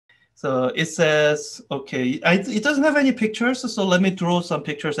So it says, okay, it doesn't have any pictures, so let me draw some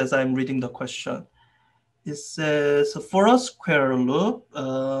pictures as I'm reading the question. It says, for a square loop,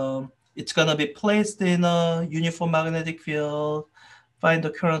 it's going to be placed in a uniform magnetic field. Find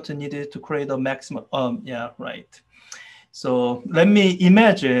the current needed to create a maximum. Yeah, right. So let me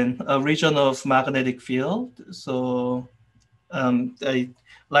imagine a region of magnetic field. So I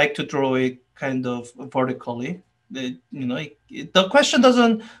like to draw it kind of vertically. The question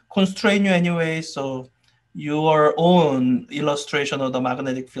doesn't constrain you anyway, so your own illustration of the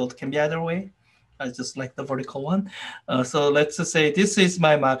magnetic field can be either way. I just like the vertical one. So let's just say this is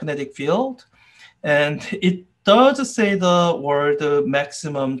my magnetic field, and it does say the word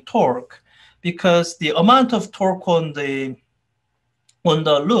maximum torque, because the amount of torque on the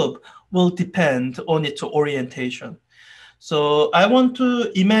loop will depend on its orientation. So I want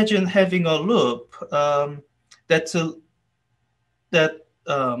to imagine having a loop that's a, that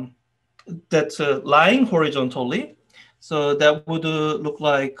that's lying horizontally. So that would look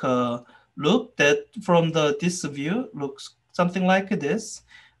like a loop that from this view looks something like this.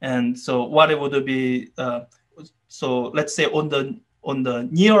 And so what it would be, so let's say on the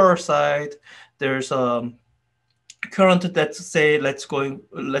nearer side, there's a current that's say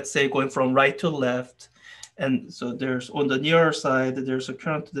going from right to left. And so there's on the nearer side, there's a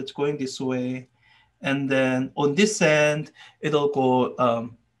current that's going this way. And then on this end, it'll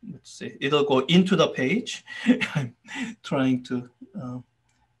go, it'll go into the page. I'm trying to,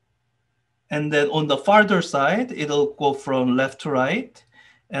 and then on the farther side, it'll go from left to right.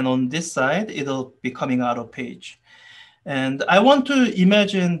 And on this side, it'll be coming out of page. And I want to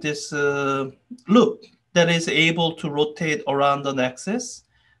imagine this loop that is able to rotate around an axis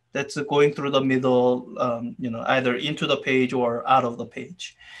that's going through the middle, either into the page or out of the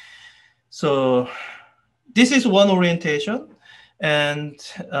page. So this is one orientation. And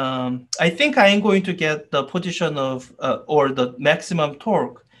I think I am going to get the position of, or the maximum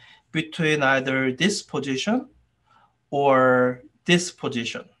torque between either this position or this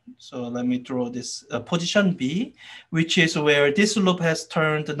position. So let me draw this position B, which is where this loop has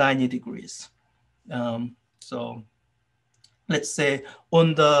turned 90 degrees. So let's say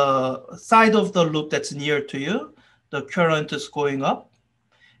on the side of the loop that's near to you, the current is going up.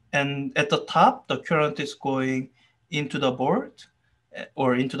 And at the top, the current is going into the board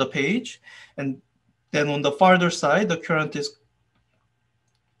or into the page. And then on the farther side, the current is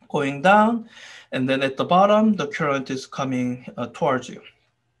going down. And then at the bottom, the current is coming towards you.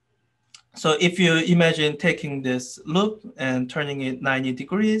 So if you imagine taking this loop and turning it 90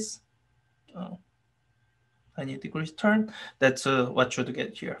 degrees, 90 degrees turn, that's what you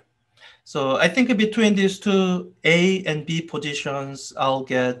get here. So I think between these two A and B positions, I'll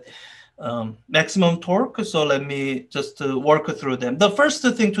get maximum torque. So let me just work through them. The first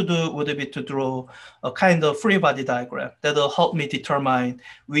thing to do would be to draw a kind of free body diagram that'll help me determine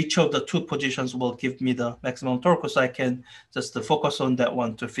which of the two positions will give me the maximum torque, so I can just focus on that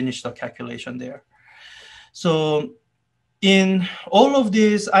one to finish the calculation there. So in all of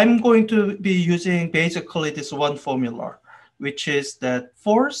these, I'm going to be using basically this one formula, which is that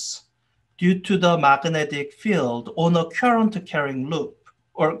force due to the magnetic field on a current carrying loop,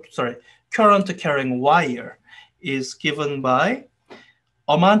 current carrying wire, is given by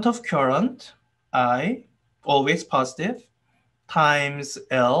amount of current, I, always positive, times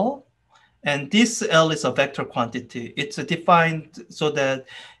L. And this L is a vector quantity. It's defined so that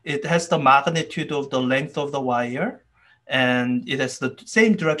it has the magnitude of the length of the wire, and it has the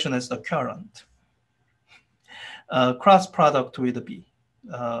same direction as the current. Cross product with B,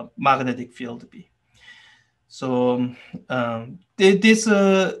 magnetic field B. So this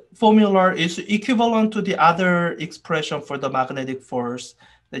formula is equivalent to the other expression for the magnetic force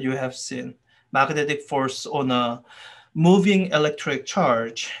that you have seen. Magnetic force on a moving electric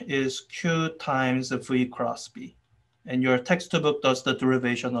charge is Q times V cross B. And your textbook does the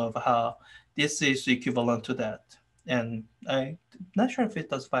derivation of how this is equivalent to that. And I'm not sure if it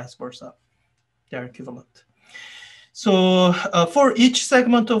does vice versa. They're equivalent. So for each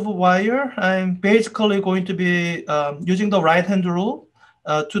segment of wire, I'm basically going to be using the right-hand rule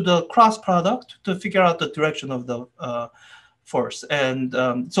to the cross product to figure out the direction of the force. And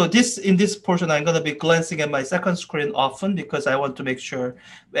so in this portion, I'm going to be glancing at my second screen often, because I want to make sure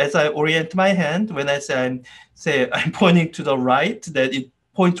as I orient my hand, when I say I'm pointing to the right, that it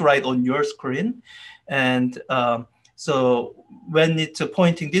points right on your screen. And so when it's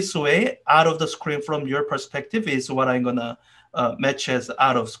pointing this way, out of the screen from your perspective is what I'm going to match as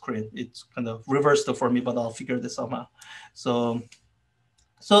out of screen. It's kind of reversed for me, but I'll figure this out. So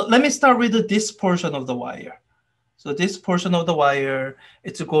let me start with this portion of the wire. So this portion of the wire,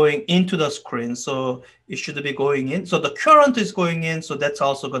 it's going into the screen. So it should be going in. So the current is going in. So that's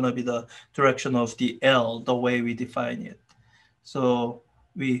also going to be the direction of the L, the way we define it. So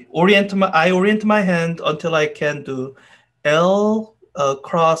I orient my hand until I can do L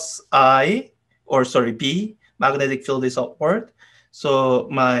cross I, or sorry, B, magnetic field is upward. So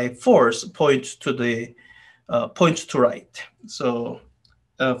my force points to right. So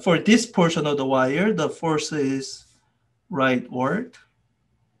for this portion of the wire, the force is rightward.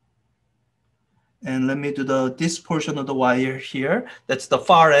 And let me do this portion of the wire here. That's the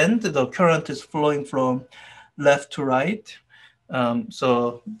far end. The current is flowing from left to right.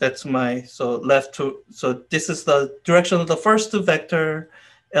 So that's so this is the direction of the first vector,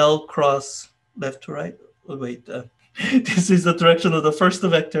 L cross left to right. Oh, wait, this is the direction of the first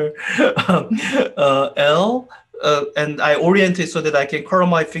vector, L, and I orient it so that I can curl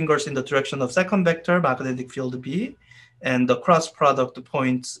my fingers in the direction of second vector, magnetic field B, and the cross product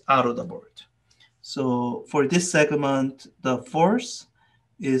points out of the board. So for this segment, the force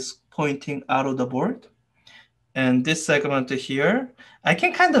is pointing out of the board. And this segment here, I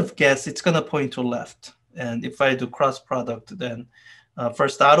can kind of guess it's going to point to left. And if I do cross product, then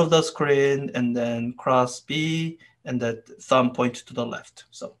first out of the screen, and then cross B, and that thumb points to the left.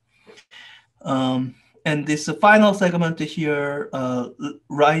 So, and this final segment here,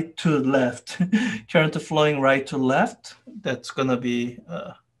 right to left, current flowing right to left, that's going to be,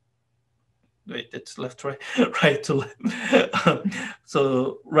 wait, it's left, right, right to left.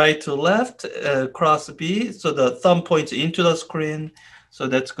 So right to left, cross B. So the thumb points into the screen. So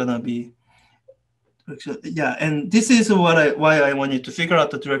that's gonna be, yeah. And this is why I want you to figure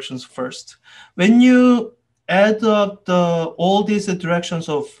out the directions first. When you add up all these directions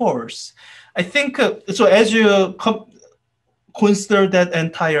of force, I think so. As you consider that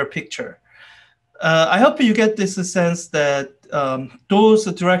entire picture, I hope you get this sense that those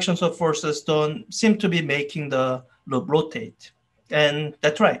directions of forces don't seem to be making the loop rotate. And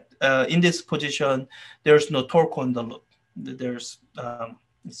that's right. In this position, there's no torque on the loop. There's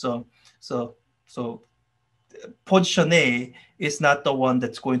so position A is not the one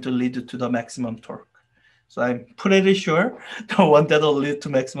that's going to lead to the maximum torque. So I'm pretty sure the one that will lead to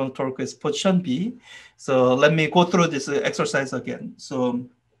maximum torque is position B. So let me go through this exercise again. So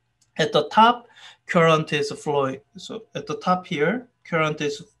at the top, current is flowing. So at the top here, current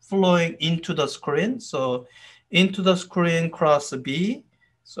is flowing into the screen. So into the screen cross B.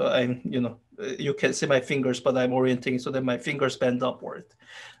 So I'm, you can see my fingers, but I'm orienting so that my fingers bend upward.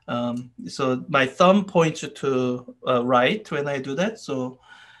 So my thumb points to right when I do that. So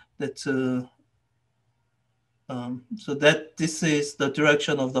that's this is the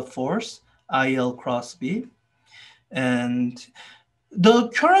direction of the force, IL cross B, and the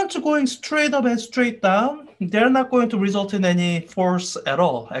currents going straight up and straight down, they're not going to result in any force at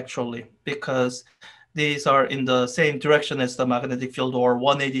all, actually, because these are in the same direction as the magnetic field, or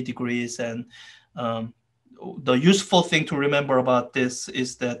 180 degrees. And the useful thing to remember about this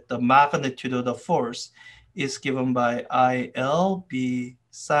is that the magnitude of the force is given by IL B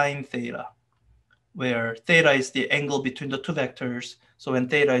sine theta, where theta is the angle between the two vectors. So when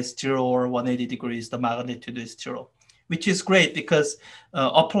theta is 0 or 180 degrees, the magnitude is 0. Which is great because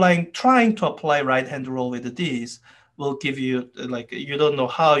trying to apply right-hand rule with these will give you, you don't know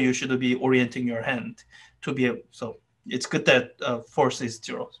how you should be orienting your hand to be able. So it's good that force is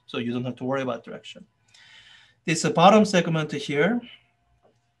 0, so you don't have to worry about direction. This bottom segment here,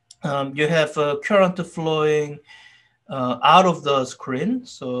 you have current flowing out of the screen.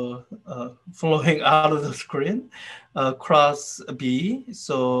 So flowing out of the screen, cross B.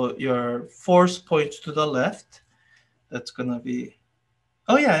 So your force points to the left. That's gonna be,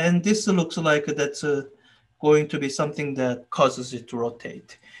 oh yeah, and this looks like that's going to be something that causes it to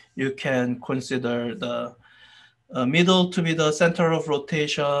rotate. You can consider the middle to be the center of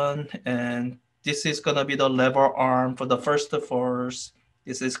rotation, and this is gonna be the lever arm for the first force.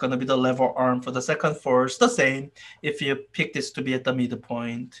 This is gonna be the lever arm for the second force, the same if you pick this to be at the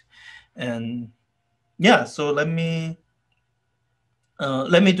midpoint. And yeah, so let me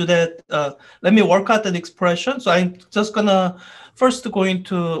do that. Let me work out that expression. So I'm just gonna first going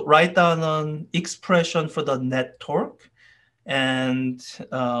to write down an expression for the net torque, and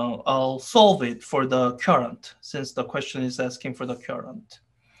I'll solve it for the current since the question is asking for the current.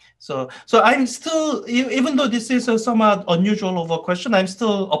 So I'm still, even though this is a somewhat unusual of a question, I'm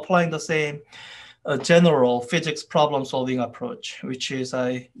still applying the same general physics problem solving approach, which is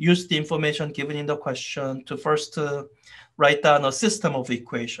I use the information given in the question to first write down a system of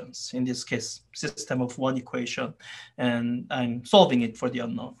equations, in this case, system of one equation, and I'm solving it for the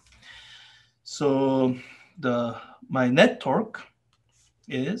unknown. So my net torque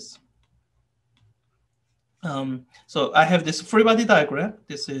is, so I have this free body diagram.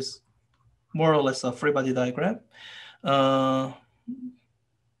 This is more or less a free body diagram.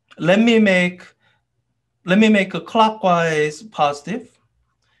 Let me make a clockwise positive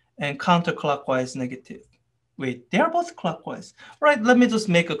and counterclockwise negative. Wait, they are both clockwise. All right, let me just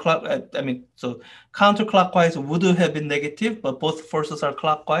make a so counterclockwise would have been negative, but both forces are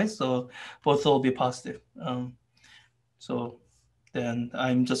clockwise, so both will be positive. So then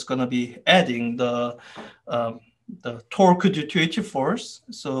I'm just gonna be adding the torque due to each force.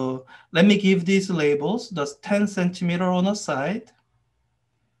 So let me give these labels. That's 10 centimeter on a side.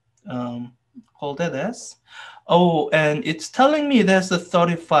 Call that S. Oh, and it's telling me there's a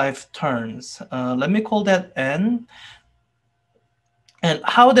 35 turns. Let me call that N. And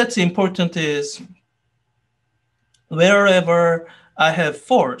how that's important is wherever I have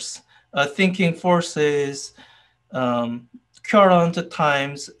force, thinking force is current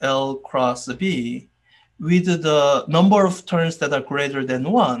times L cross B with the number of turns that are greater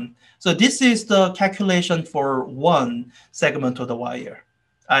than 1. So this is the calculation for one segment of the wire.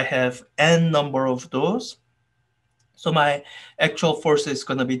 I have N number of those. So my actual force is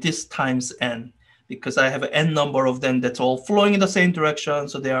going to be this times N, because I have N number of them that's all flowing in the same direction.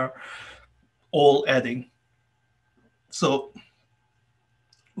 So they are all adding. So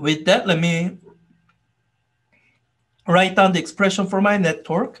with that, let me write down the expression for my net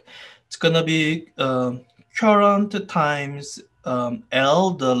torque. It's going to be current times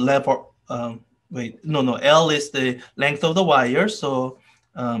L, the level. L is the length of the wire. So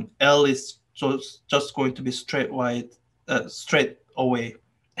L is just going to be straight away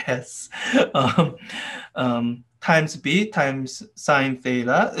S times B times sine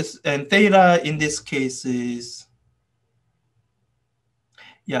theta. And theta in this case is,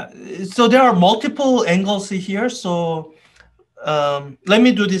 so there are multiple angles here. So let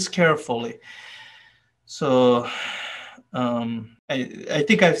me do this carefully. So I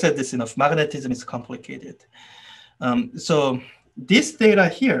think I've said this enough. Magnetism is complicated. So this theta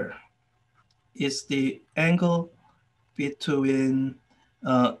here is the angle between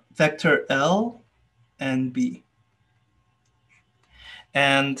vector L and B.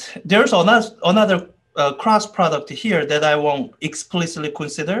 And there's another cross product here that I won't explicitly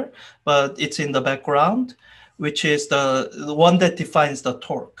consider, but it's in the background, which is the one that defines the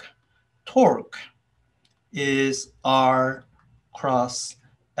torque. Torque is R cross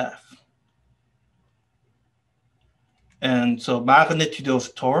F. And so magnitude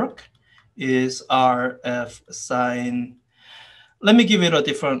of torque is RF sine, let me give it a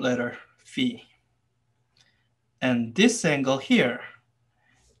different letter, phi. And this angle here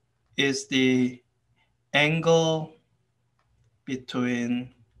is the angle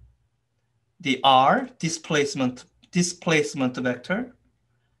between the R, displacement vector,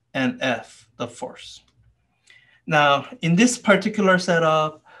 and F, the force. Now, in this particular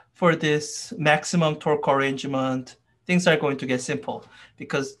setup, for this maximum torque arrangement, things are going to get simple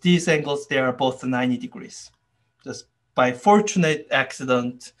because these angles, they are both 90 degrees. Just by fortunate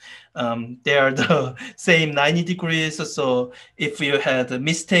accident, they are the same 90 degrees. So if you had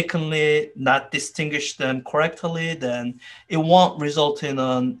mistakenly not distinguished them correctly, then it won't result in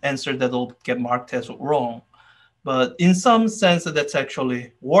an answer that will get marked as wrong. But in some sense, that's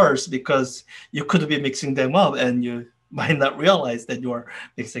actually worse because you could be mixing them up and you might not realize that you are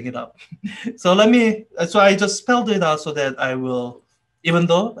mixing it up. So I just spelled it out so that I will, even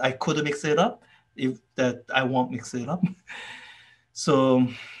though I could mix it up, I won't mix it up. So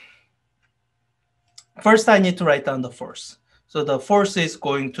first I need to write down the force. So the force is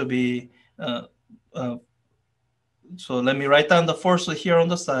going to be, so let me write down the force here on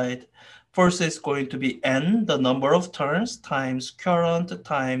the side. Force is going to be N, the number of turns, times current,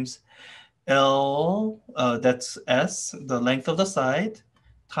 times L, that's S, the length of the side,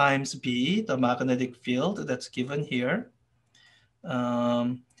 times B, the magnetic field that's given here.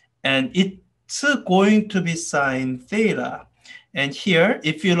 And it's going to be sine theta. And here,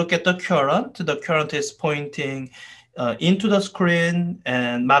 if you look at the current is pointing into the screen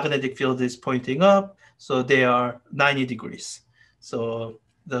and magnetic field is pointing up. So they are 90 degrees. So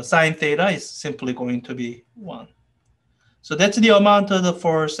the sine theta is simply going to be 1. So that's the amount of the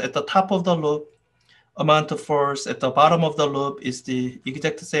force at the top of the loop. Amount of force at the bottom of the loop is the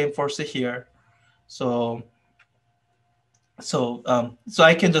exact same force here. So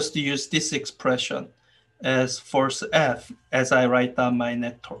I can just use this expression as force F as I write down my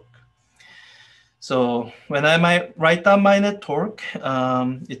net torque. So when I might write down my net torque,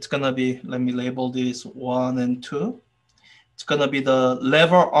 it's gonna be, let me label these 1 and 2. It's gonna be the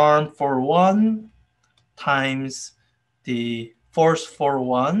lever arm for 1 times the force for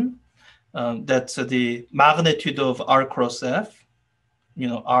 1. That's the magnitude of R cross F.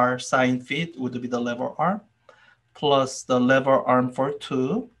 R sine phi would be the lever arm, plus the lever arm for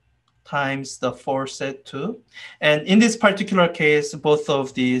 2 times the force at 2. And in this particular case, both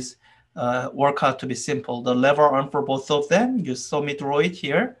of these work out to be simple. The lever arm for both of them, you saw me draw it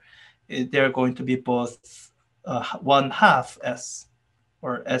here. They're going to be both 1/2 S,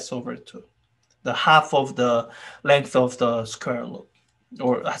 or S over 2. The half of the length of the square loop,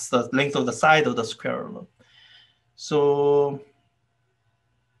 or that's the length of the side of the square loop. So,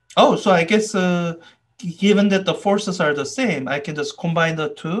 so I guess given that the forces are the same, I can just combine the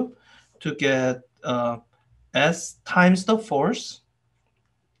two to get S times the force,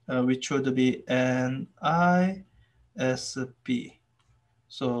 which would be Ni SB.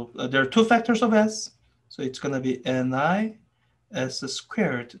 So there are two factors of S. So it's going to be Ni S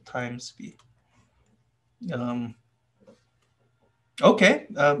squared times B. Okay,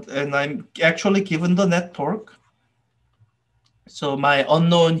 and I'm actually given the net torque. So my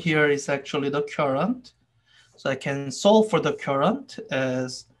unknown here is actually the current. So I can solve for the current,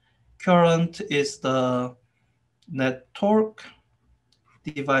 as current is the net torque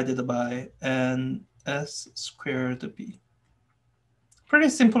divided by Ns squared B. Pretty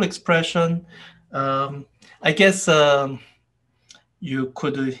simple expression. I guess you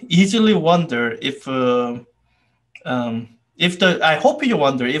could easily wonder if I hope you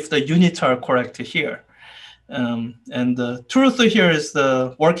wonder if the units are correct here. And the truth here is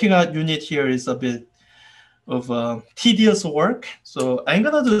the working out unit here is a bit of tedious work. So I'm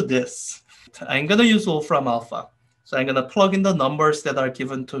gonna do this. I'm gonna use Wolfram alpha. So I'm gonna plug in the numbers that are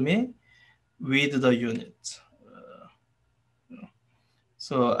given to me with the unit.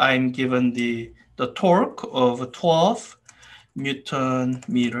 So I'm given the torque of 12 Newton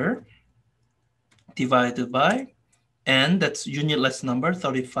meter divided by N, that's unitless number,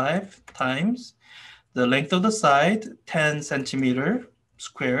 35, times the length of the side, 10 centimeter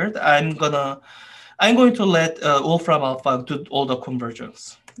squared. I'm going to let Wolfram alpha do all the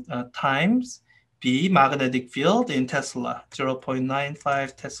conversions, times B, magnetic field in Tesla,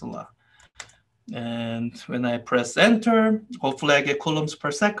 0.95 Tesla. And when I press enter, hopefully I get coulombs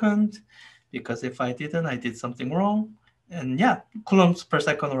per second, because if I didn't, I did something wrong. And yeah, coulombs per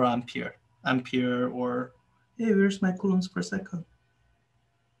second or ampere. Ampere or, hey, where's my coulombs per second?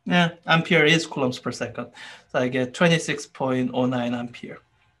 Yeah, ampere is coulombs per second. So I get 26.09 ampere.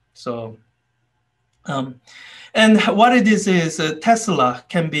 So, and what it is Tesla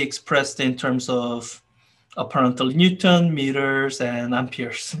can be expressed in terms of apparently Newton, meters, and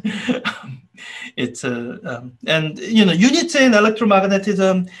amperes. It's and units in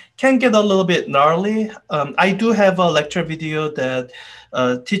electromagnetism can get a little bit gnarly. I do have a lecture video that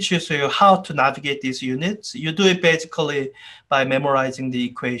teaches you how to navigate these units. You do it basically by memorizing the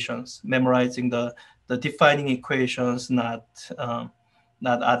equations, memorizing the defining equations, not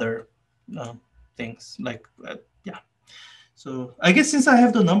other things like yeah. So I guess since I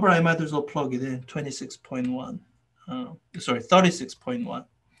have the number, I might as well plug it in, 26.1. Sorry, 36.1.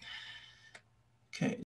 Okay.